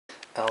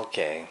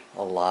Okay,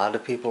 a lot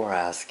of people are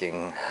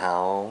asking,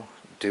 how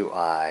do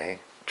I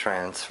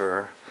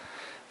transfer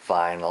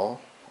vinyl,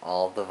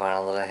 all the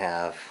vinyl that I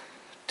have,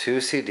 to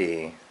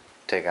CD,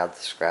 take out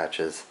the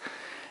scratches,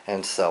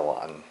 and so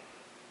on.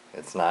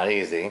 It's not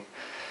easy.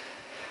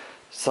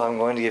 So I'm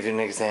going to give you an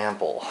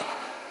example.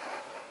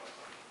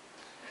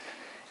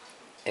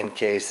 In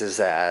cases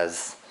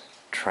as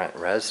Trent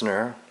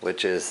Reznor,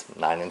 which is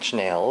Nine Inch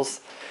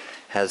Nails,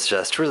 has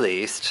just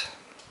released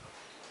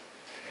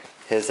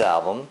his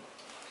album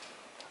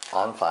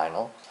on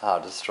vinyl, How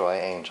to Destroy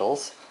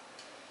Angels,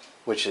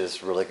 which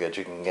is really good.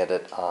 You can get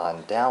it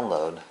on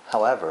download.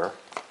 However,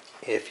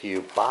 if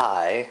you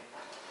buy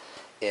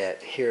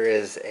it, here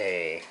is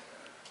a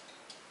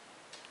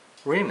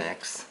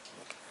remix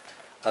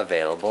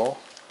available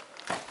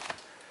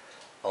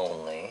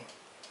only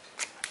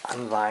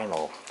on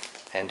vinyl.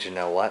 And you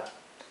know what?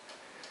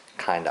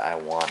 Kinda I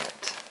want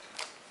it.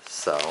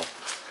 So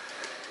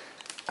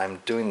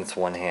I'm doing this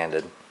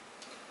one-handed.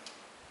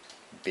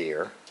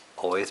 Beer,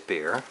 always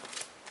beer.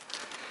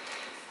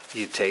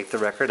 You take the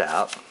record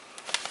out.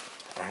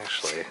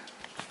 Actually,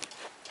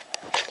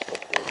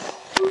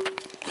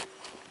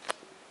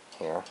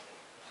 here.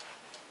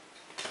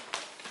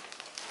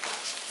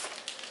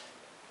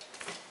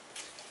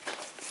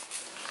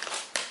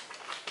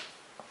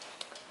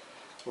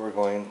 We're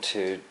going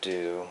to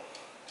do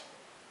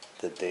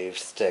the Dave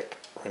Stick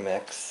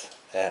remix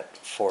at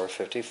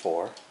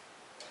 454.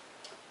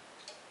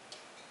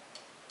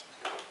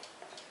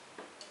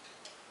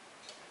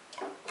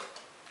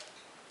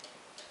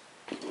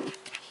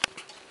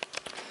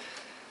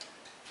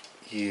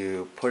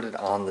 You put it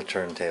on the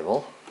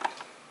turntable.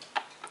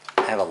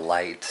 I have a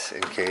light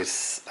in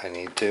case I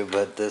need to,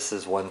 but this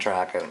is one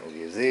track. I don't need to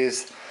use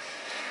these.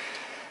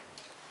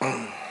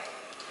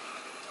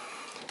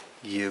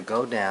 You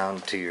go down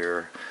to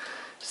your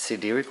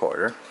CD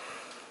recorder.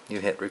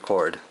 You hit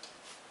record.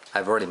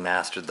 I've already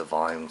mastered the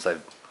volumes. I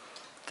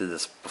did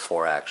this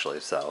before actually,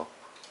 so.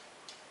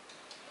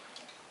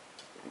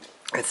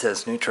 It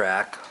says new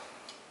track.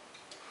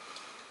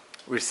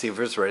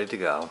 Receiver's ready to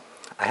go.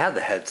 I have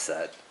the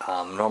headset.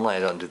 Normally I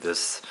don't do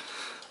this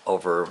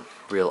over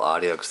real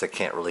audio because I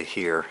can't really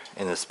hear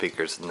in the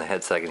speakers. In the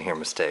headset I can hear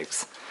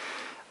mistakes.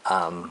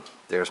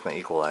 There's my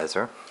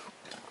equalizer.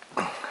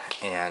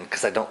 And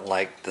because I don't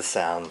like the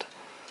sound,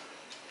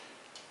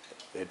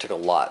 it took a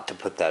lot to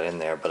put that in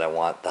there, but I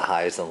want the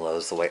highs and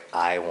lows the way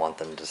I want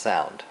them to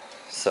sound.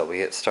 So we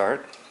hit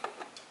start,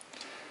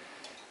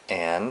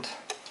 and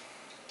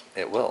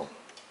it will.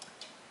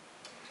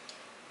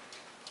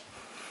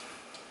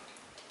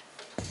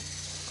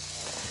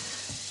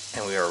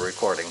 And we are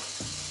recording.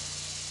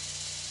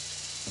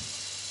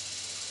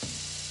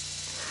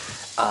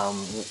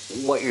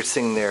 What you're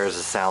seeing there is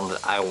a sound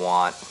that I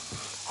want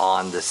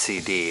on the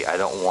CD. I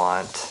don't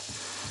want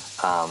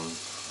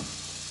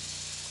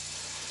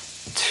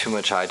too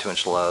much high, too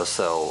much low.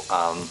 So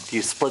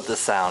you split the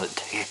sound.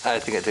 I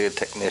think it took a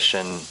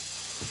technician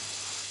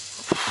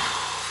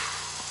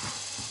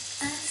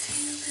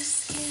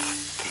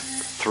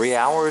 3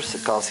 hours.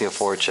 It costs you a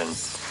fortune.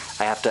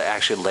 I have to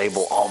actually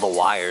label all the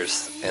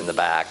wires in the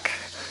back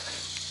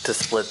to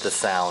split the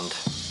sound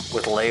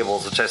with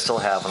labels, which I still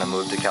have when I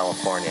moved to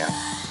California.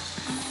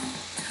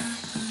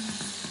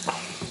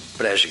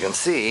 But as you can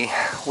see,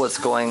 what's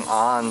going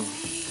on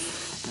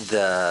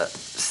the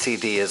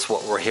CD is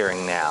what we're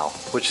hearing now,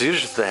 which is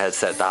usually the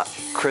headset,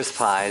 crisp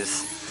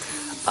highs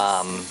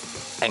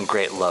and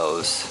great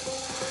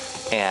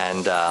lows.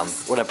 And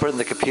when I put it in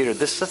the computer,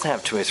 this doesn't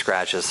have too many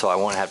scratches, so I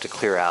won't have to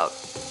clear out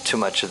too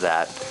much of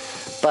that.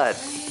 But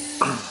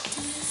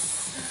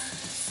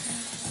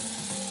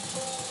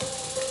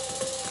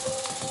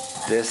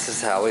this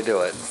is how we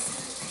do it.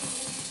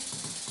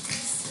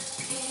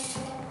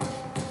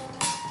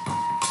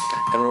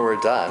 And when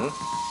we're done,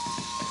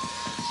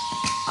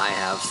 I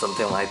have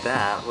something like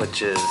that,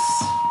 which is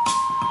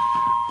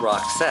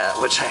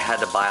Roxette, which I had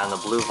to buy on the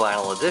blue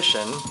vinyl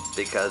edition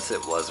because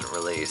it wasn't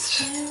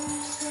released.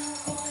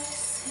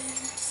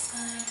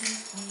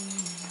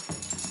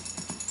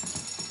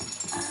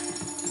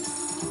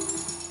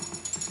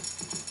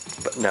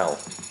 But no,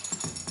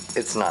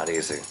 it's not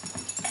easy.